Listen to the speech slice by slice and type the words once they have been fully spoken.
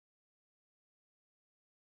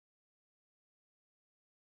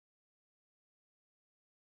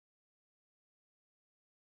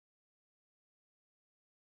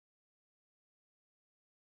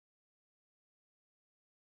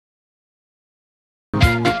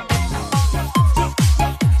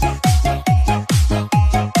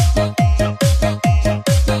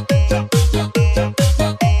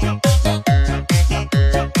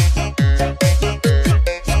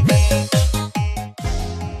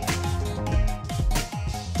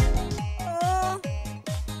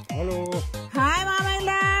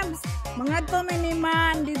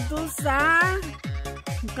sa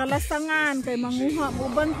kalasangan kay manguha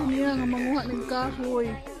uban ko niya nga manguha ng kahoy.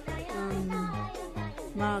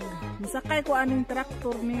 Misakay ko aning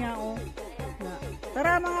traktor niya o.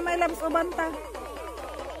 Tara mga my loves uban ta.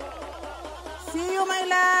 See you my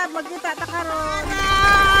love, magkita ta karon.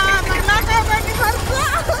 Maglakaw ba ni Marco?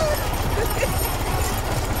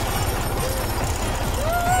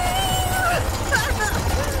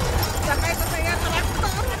 Sakay ko sa iya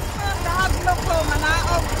traktor. Nahaglo ko,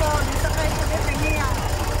 manaog ko. Di sakay ko dito niya.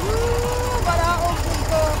 Manaog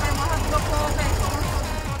ko, may mahaglo ko.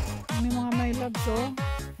 Ini mga my loves o.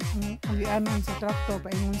 Agianan sa traktor,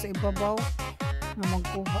 paingon sa ibabaw. Na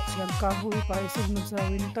magkuha siyang kahoy para isunod sa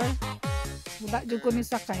winter. Wala dyan ko ni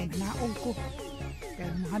sakay, naog ko.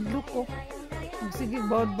 Kaya mahadlok ko. Sige,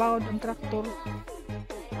 bawad-bawad ang traktor.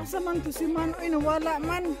 Asa man to si man? Uy, nawala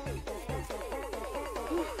man.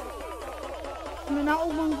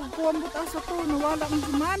 Naog man kukuambot asa to. Nawala man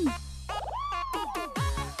si man.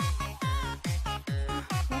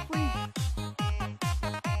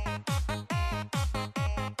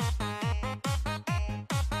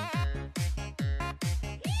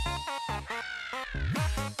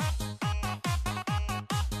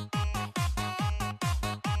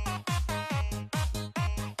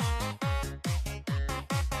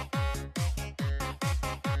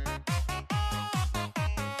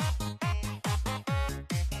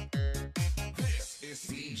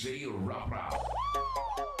 DJ Rara.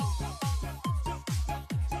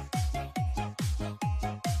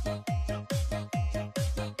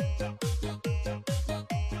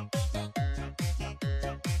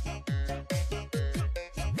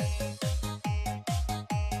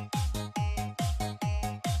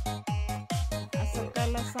 Asa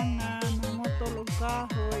kalasangan, motol og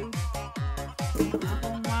kahoy.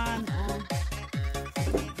 Akong man,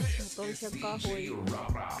 motol siya kahoy.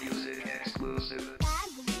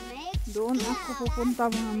 Doon ako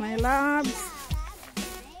pupunta mga my loves.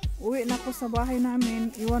 Uwi na ako sa bahay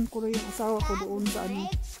namin. Iwan ko rin yung asawa ko doon sa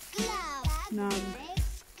ano.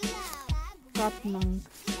 Nag-cut ng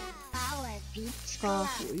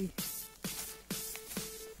kahoy.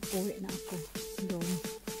 Uwi na ako doon.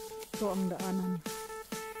 Ito ang daanan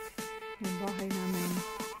ng bahay namin.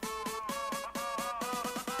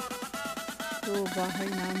 Ito bahay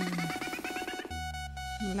namin.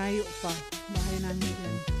 Malayo pa. Bahay namin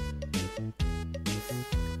din.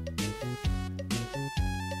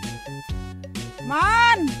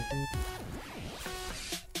 Man!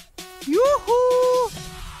 Yoo-hoo!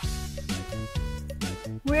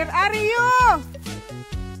 Where are you?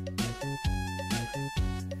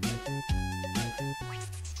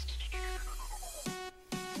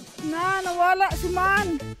 Nawala si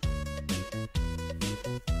Man.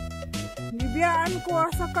 Bibiyaan ko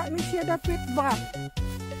asa ka ni siya dapit ba?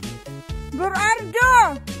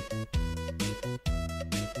 Berardo!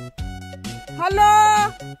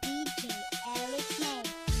 Halo!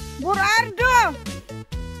 Berardo!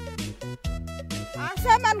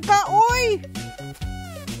 Asa man ka, uy?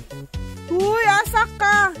 Uy, asa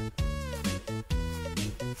ka?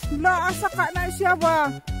 Wala, asa ka na siya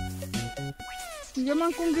ba? Hindi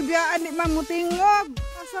man kong gibiyaan, di man mutingog.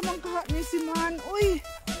 Asa man ka ni si Man, uy?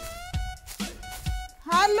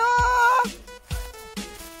 Halo!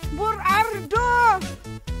 Berardo!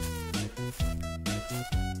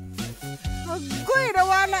 Agoy,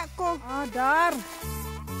 nawala ko. Adar.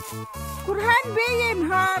 Kurhan bayin,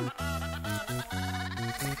 han.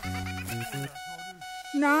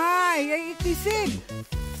 Nay, ay ikisid.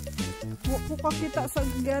 Huwag ko kakita sa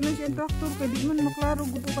ganan siya traktor. Kaya di man maklaro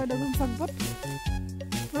gusto ka dagang sagot.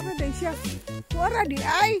 Wala day siya. Wala di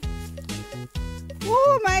ay.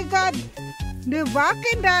 Oh my God. De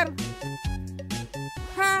bakin dar.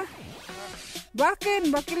 Ha?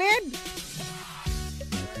 Bakin, bakilid.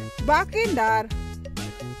 Bakin dar.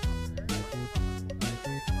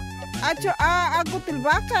 Acho aku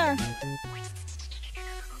terbakar.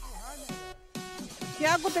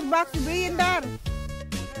 Ya aku terbakar bayin dar.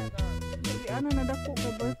 Jadi ano na dako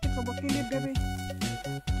kay berarti ka bakilid dere.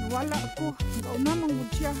 Nawala ako. Gauna manggod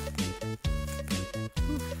siya.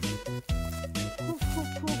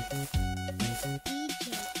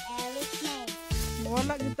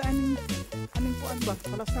 Wala kita aning kuan ba?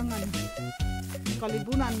 Kalasangan.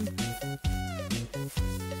 Kalibunan.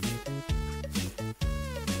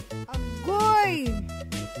 Agoy!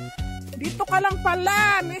 Dito ka lang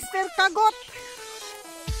pala, Mr. Kagot.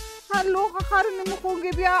 Halo, kakaroon mo kong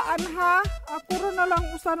gibiyaan ha. Ako rin na lang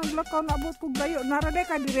usan ang lakaw na abot kong gayo. Naraday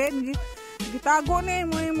ka din. Gitago na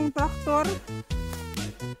mo yung traktor.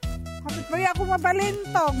 Kapit ba ako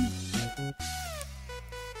mabalintong?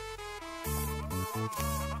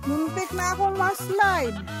 Muntik na akong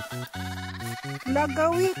ma-slide.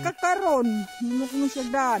 Lagawi ka karon. Munok mo siya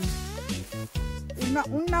daan.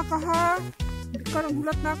 Una ka ha. Hindi ka nang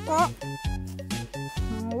hulat na ako.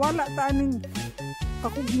 Wala taaning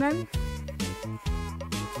kakugnan.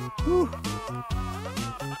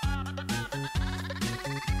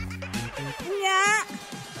 Nya.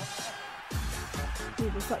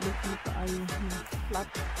 Dito sa dito ay flat.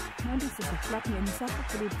 Nandito sa flat niya. Nisaka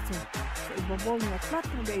ko dito sa ibabaw niya. Flat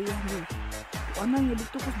na gaya niya. Ano nga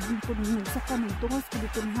dito ko dito nagsaka ng tungas ko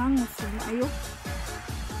dito ng hangos. Ayo.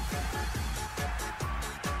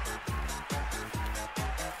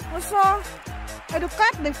 So,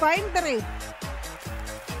 edukat, define three.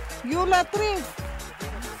 Yula three.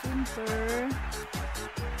 Center.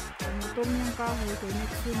 Motor niyang kahoy kay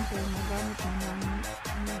next center. Magamit na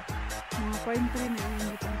mga pine tree na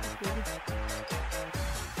yung itong kapit.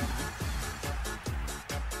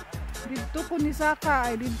 Dito ko ni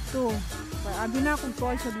Saka ay dito. Abi na akong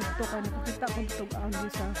tuwa siya dito. Kaya nakikita ko dito agi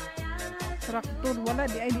sa traktor. Wala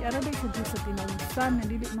di ay di ara di siya sa tinawusan.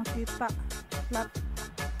 Hindi makita. Flat.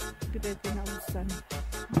 Kita tinausan.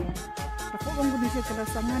 Ako kung gudi siya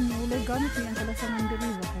kalasangan, wala gamit niya ang kalasangan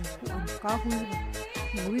diri kay kuan kahoy.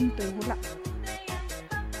 Winter wala.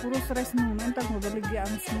 Puro stress mo nantag mo baligya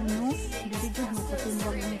ang snow. Dili jud mo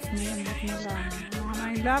katumbang ang snow nila. Mga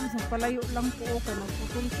my loves, palayo lang po kay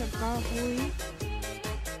magputol siya kahoy.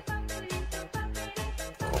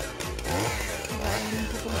 Ayun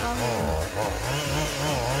putol kahoy.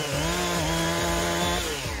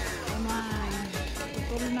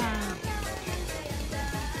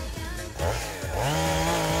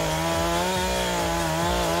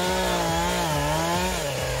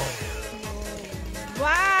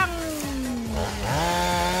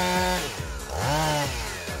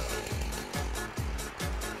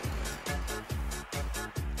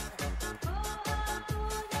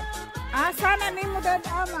 Asa na ni mo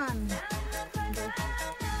dadaman?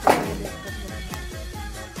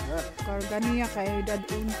 Karga niya kay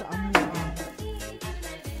dadun sa amuan.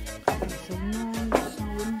 Sunod sa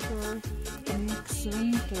winter, next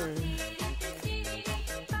winter.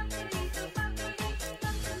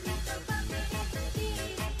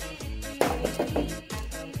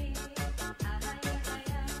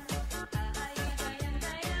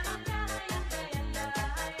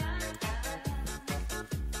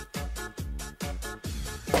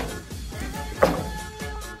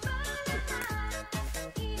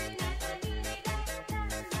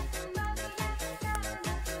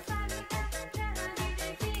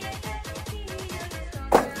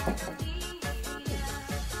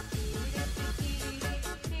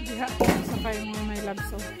 Sakay mo may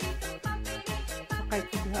labso. Sakay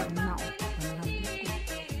ko diha na o.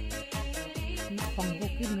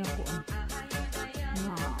 Nakapangbukin nga ko ang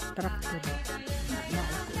mga traktor. Na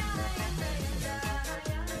o ko.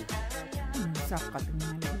 Sakat nga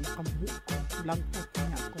nakabuhok ko. Lagpot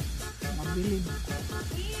niya ako. Mabilin ko.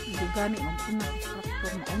 Hindi gani magpuna sa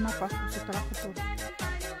traktor. Mauna pa ako sa traktor.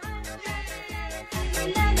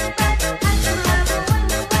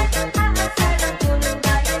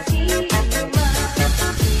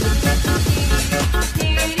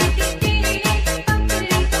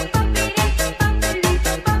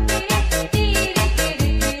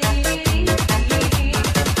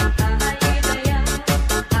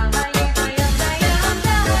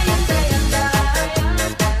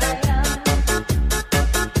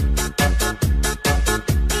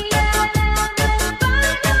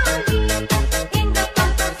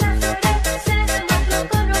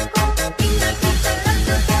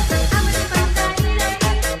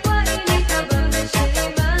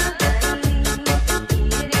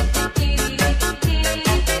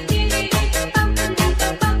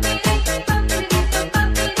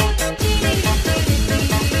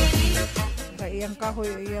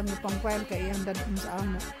 Kahoy iyang pangkwel kay iyang dadun sa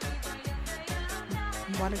amo.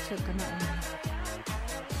 Balik siya ka na ano.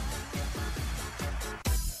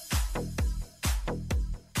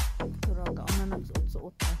 Pero kaon na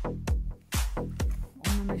nagsuot-suot ka.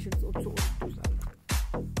 Kaon na siya suot-suot ko sa.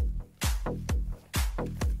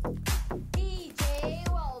 DJ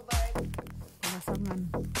Walbert.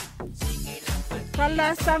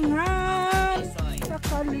 Kalasangan sa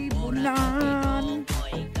kalibunan.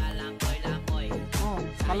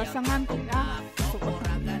 Kalasangan ko na suot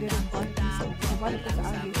na hindi rin ko balik ko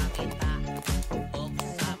sa agi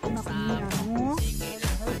ako na kumina mo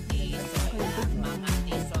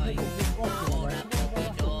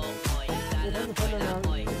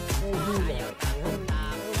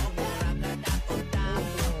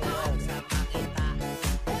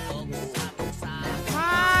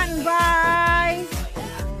bye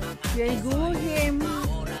yay go him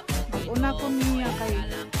ako niya kay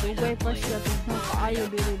dugay pa siya tignan kaayo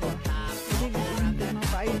dili ba. Hindi ko tignan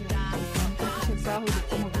kaayo. Ito siya sahod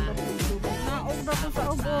ko magulat ko dugay. Naog na ko sa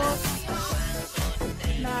ubos.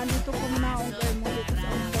 Na dito ko naog kay mo dito sa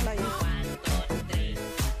among balay.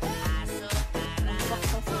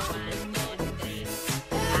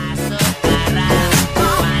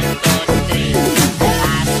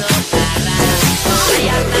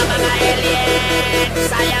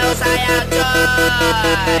 Sayaw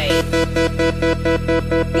Joy!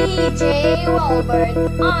 DJ Walbert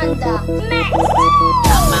on the mix!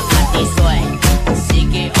 Ang mga tisoy,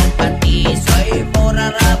 sige o patisoy,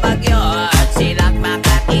 mura rabag yun, silang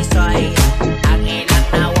mga tisoy. Ang ilang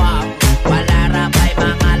nawang, wala rabay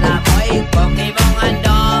mga lamoy, kung ibong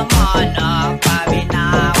andomon o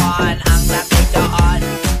paminawon, ang laki doon.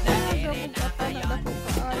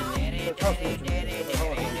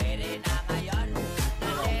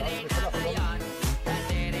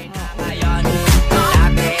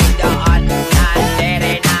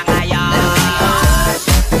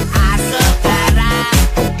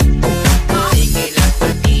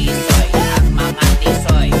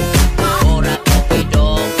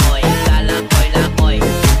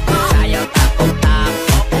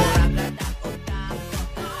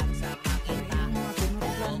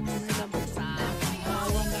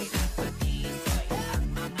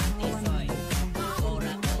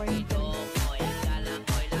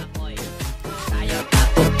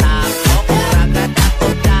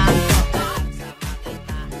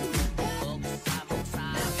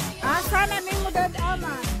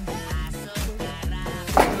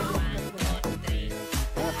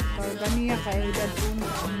 Kaniya kay dadun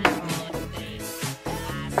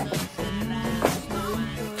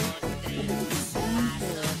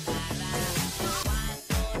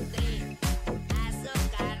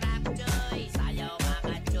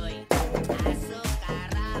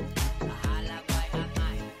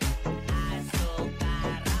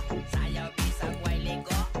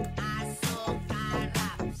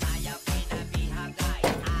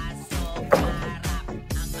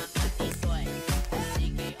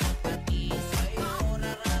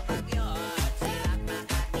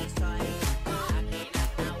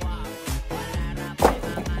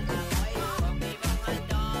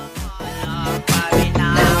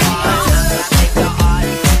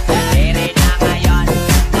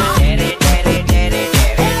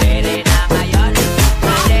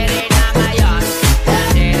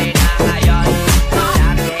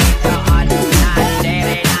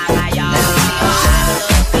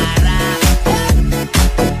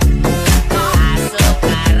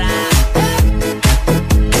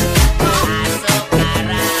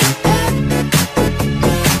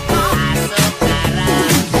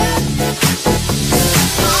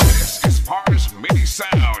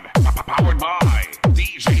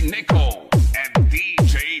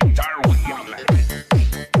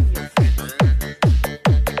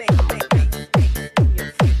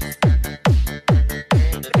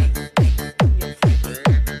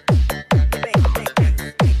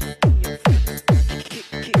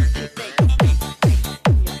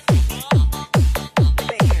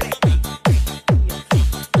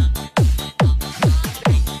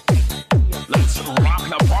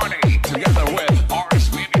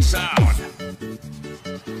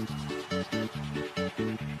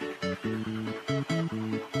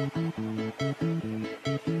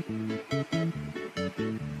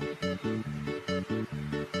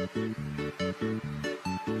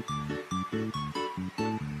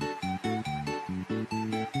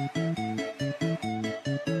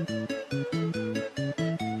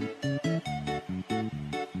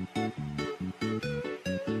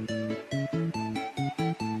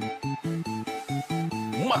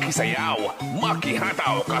Makisayaw,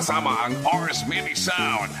 makihataw kasama ang Ars Mini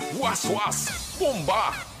Sound. Was-was,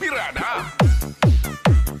 bomba, pirada.